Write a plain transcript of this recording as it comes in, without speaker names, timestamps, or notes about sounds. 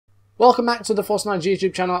Welcome back to the Force9's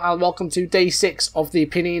YouTube channel and welcome to day 6 of the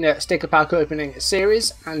Panini sticker pack opening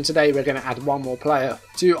series, and today we're going to add one more player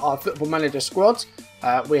to our Football Manager squad.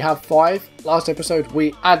 We have 5. Last episode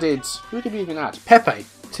we added, who did we even add? Pepe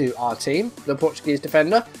to our team, the Portuguese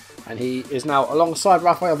defender, and he is now alongside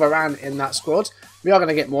Rafael Varane in that squad. We are going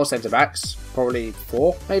to get more centre backs, probably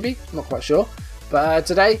 4 maybe, not quite sure. But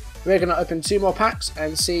today we're going to open 2 more packs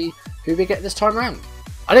and see who we get this time around.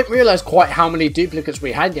 I didn't realise quite how many duplicates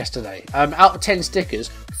we had yesterday. Out of 10 stickers,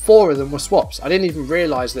 4 of them were swaps. I didn't even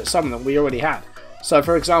realise that some of them we already had. So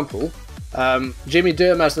for example, Jimmy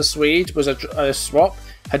Durmaz the Swede was a swap,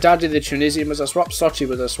 Haddadi the Tunisian was a swap, Sochi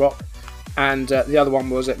was a swap, and the other one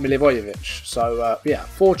was Miliivojevic. So yeah,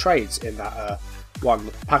 4 trades in that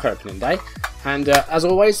one pack opening day. And as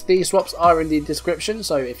always, the swaps are in the description,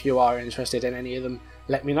 so if you are interested in any of them,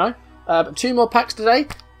 let me know. 2 more packs today.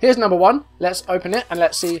 Here's number 1. Let's open it and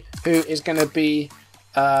let's see who is going to be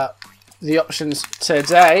the options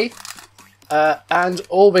today. And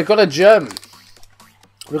we've got a German.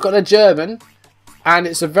 We've got a German, and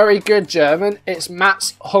it's a very good German. It's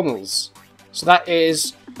Mats Hummels. So that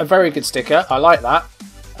is a very good sticker. I like that.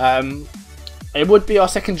 It would be our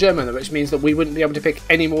second German, which means that we wouldn't be able to pick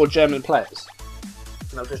any more German players.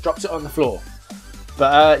 And I've just dropped it on the floor.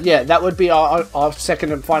 But yeah, that would be our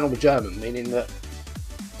second and final German, meaning that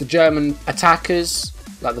the German attackers,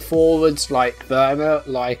 like the forwards, like Werner,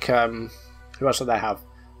 like who else do they have?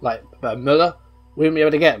 Like Müller, we wouldn't be able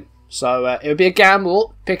to get them. So it would be a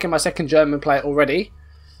gamble picking my second German player already.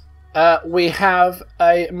 We have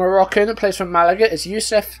a Moroccan that plays for Malaga. It's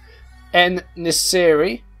Youssef En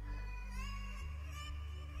Nissiri.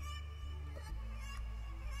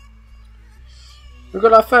 We've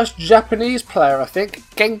got our first Japanese player, I think,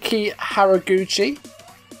 Genki Haraguchi.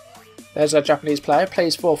 There's a Japanese player,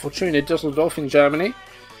 plays for Fortuna Düsseldorf in Germany.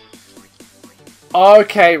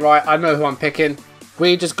 Okay, right, I know who I'm picking.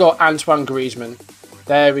 We just got Antoine Griezmann.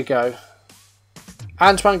 There we go.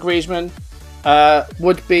 Antoine Griezmann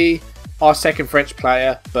would be our second French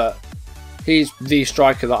player, but he's the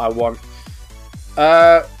striker that I want.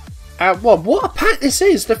 What a pack this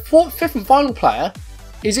is! The 5th and final player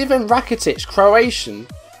is even Rakitic, Croatian.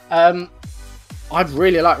 I'd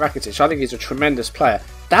really like Rakitic. I think he's a tremendous player.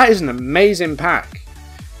 That is an amazing pack.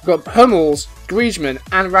 We've got Hummels, Griezmann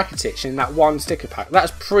and Rakitic in that one sticker pack.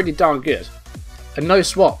 That's pretty darn good. And no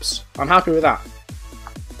swaps. I'm happy with that.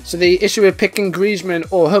 So the issue with picking Griezmann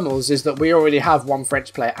or Hummels is that we already have 1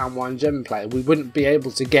 French player and 1 German player. We wouldn't be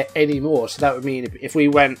able to get any more. So that would mean if we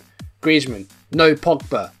went Griezmann, no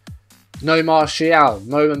Pogba, no Martial,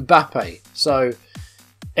 no Mbappe. So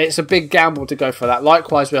it's a big gamble to go for that.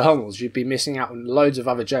 Likewise with Hummels, you'd be missing out on loads of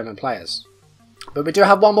other German players. But we do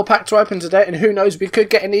have 1 more pack to open today, and who knows, we could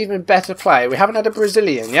get an even better player. We haven't had a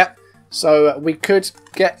Brazilian yet, so we could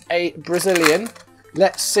get a Brazilian.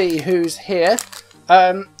 Let's see who's here.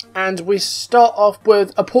 And we start off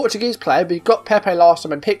with a Portuguese player. We got Pepe last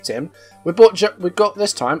time and picked him. We got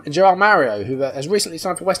this time João Mario, who has recently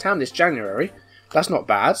signed for West Ham this January. That's not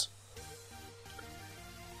bad.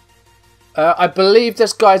 I believe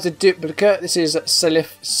this guy's a duplicate. This is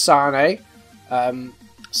Salif Sane.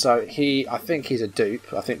 So I think he's a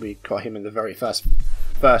dupe. I think we got him in the very first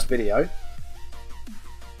video.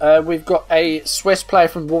 We've got a Swiss player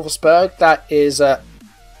from Wolfsburg. That is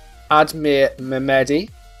Admir Mehmedi.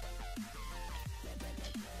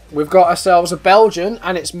 We've got ourselves a Belgian,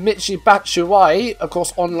 and it's Michy Batshuayi, of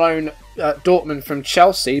course on loan Dortmund from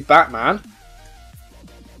Chelsea, Batman.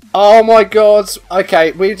 Oh my god.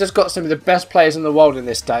 Okay, we've just got some of the best players in the world in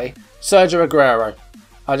this day. Sergio Aguero.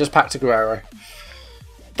 I just packed Aguero.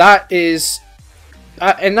 That is...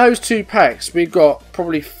 in those 2 packs, we've got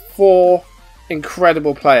probably 4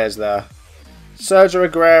 incredible players there. Sergio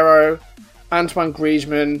Aguero, Antoine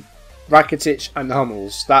Griezmann, Rakitic and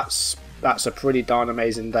Hummels. That's a pretty darn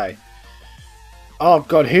amazing day. Oh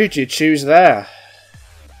god, who'd you choose there?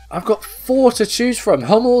 I've got 4 to choose from.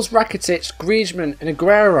 Hummels, Rakitic, Griezmann and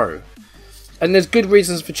Aguero. And there's good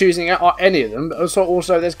reasons for choosing any of them, but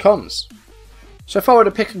also there's cons. So if I were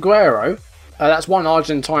to pick Aguero, that's 1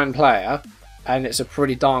 Argentine player, and it's a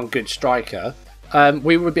pretty darn good striker.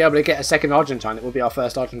 We would be able to get a second Argentine. It would be our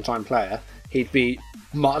first Argentine player. He'd be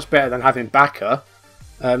much better than having Bacca.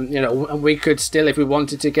 You know, and we could still, if we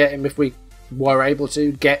wanted to get him, if we were able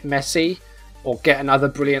to, get Messi or get another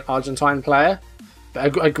brilliant Argentine player.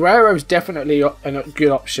 But Aguero is definitely a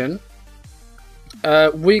good option.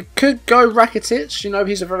 We could go Rakitic. You know,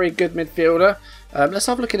 he's a very good midfielder. Let's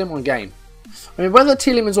have a look at him on game. I mean, whether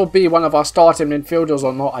Tielemans will be one of our starting midfielders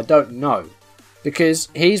or not, I don't know. Because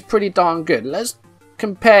he's pretty darn good. Let's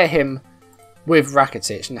compare him with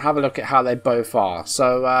Rakitic and have a look at how they both are.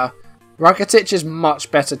 So Rakitic is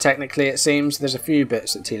much better technically, it seems. There's a few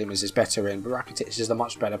bits that Tielemans is better in, but Rakitic is the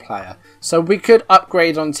much better player. So we could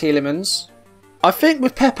upgrade on Tielemans. I think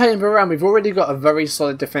with Pepe and Bertrand, we've already got a very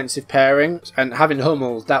solid defensive pairing, and having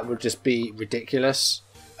Hummel, that would just be ridiculous.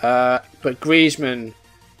 But Griezmann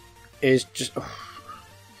is just...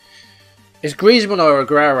 It's Griezmann or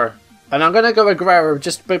Aguero. And I'm going to go Aguero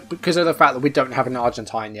just because of the fact that we don't have an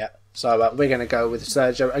Argentine yet. So we're going to go with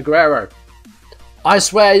Sergio Aguero. I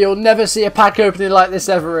swear you'll never see a pack opening like this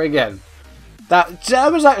ever again.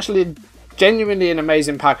 That was actually genuinely an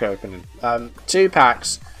amazing pack opening. 2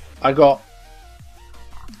 packs. I got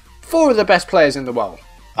 4 of the best players in the world.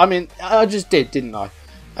 I mean, I just did, didn't I?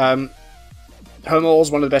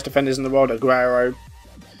 Hummel's one of the best defenders in the world. Aguero.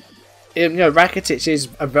 You know, Rakitic is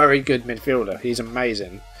a very good midfielder. He's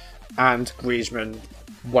amazing. And Griezmann,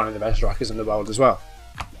 one of the best strikers in the world as well.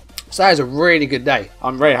 So that is a really good day.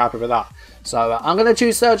 I'm very happy with that. So I'm going to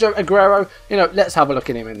choose Sergio Aguero. You know, let's have a look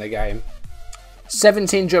at him in the game.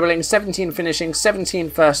 17 dribbling, 17 finishing, 17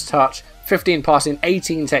 first touch, 15 passing,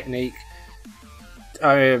 18 technique,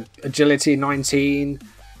 agility 19,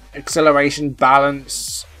 acceleration,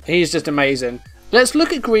 balance. He's just amazing. Let's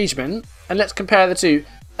look at Griezmann and let's compare the two.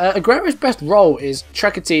 Aguero's best role is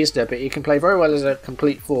trequartista, but he can play very well as a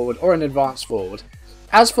complete forward or an advanced forward.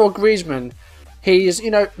 As for Griezmann, he's, you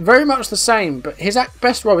know, very much the same, but his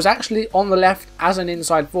best role is actually on the left as an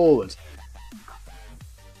inside forward.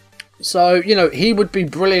 So, you know, he would be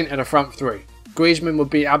brilliant in a front 3. Griezmann would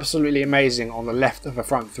be absolutely amazing on the left of a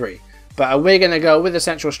front 3. But we're going to go with a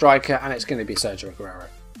central striker, and it's going to be Sergio Aguero.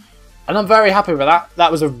 And I'm very happy with that.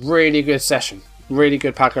 That was a really good session. Really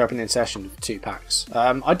good pack opening session with 2 packs.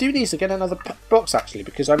 I do need to get another box actually,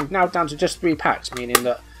 because I'm now down to just 3 packs, meaning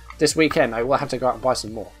that this weekend I will have to go out and buy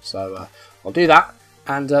some more. So I'll do that.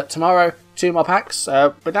 And tomorrow, 2 more packs.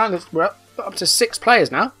 We're up to 6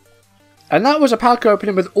 players now. And that was a pack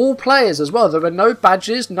opening with all players as well. There were no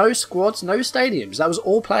badges, no squads, no stadiums. That was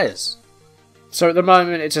all players. So at the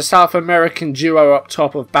moment, it's a South American duo up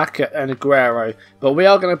top of Bacca and Aguero. But we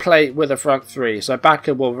are going to play with a front 3. So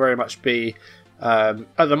Bacca will very much be... at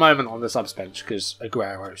the moment on the subs bench because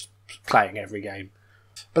Aguero's playing every game.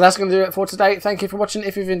 But that's going to do it for today. Thank you for watching.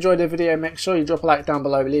 If you've enjoyed the video, make sure you drop a like down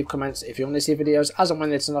below, leave comments. If you want to see videos as and when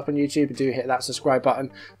they turn up on YouTube, do hit that subscribe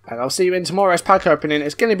button. And I'll see you in tomorrow's pack opening.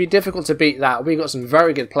 It's going to be difficult to beat that. We got some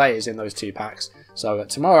very good players in those 2 packs. So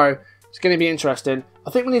tomorrow, it's going to be interesting.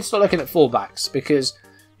 I think we need to start looking at fullbacks because,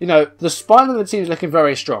 you know, the spine of the team is looking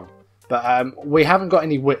very strong. But we haven't got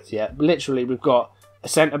any width yet. Literally, we've got a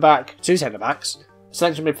centre-back, 2 centre-backs, a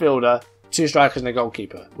central midfielder, 2 strikers and a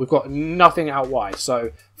goalkeeper. We've got nothing out wide.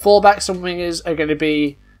 So fullbacks and wingers are going to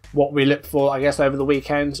be what we look for, I guess, over the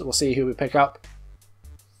weekend. We'll see who we pick up.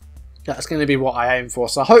 That's going to be what I aim for.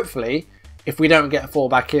 So hopefully, if we don't get a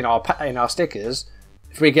fullback in our stickers,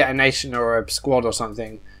 if we get a nation or a squad or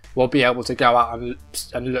something, we'll be able to go out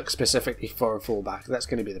and look specifically for a fullback. That's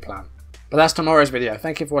going to be the plan. But that's tomorrow's video.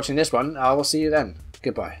 Thank you for watching this one. I will see you then.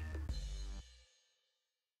 Goodbye.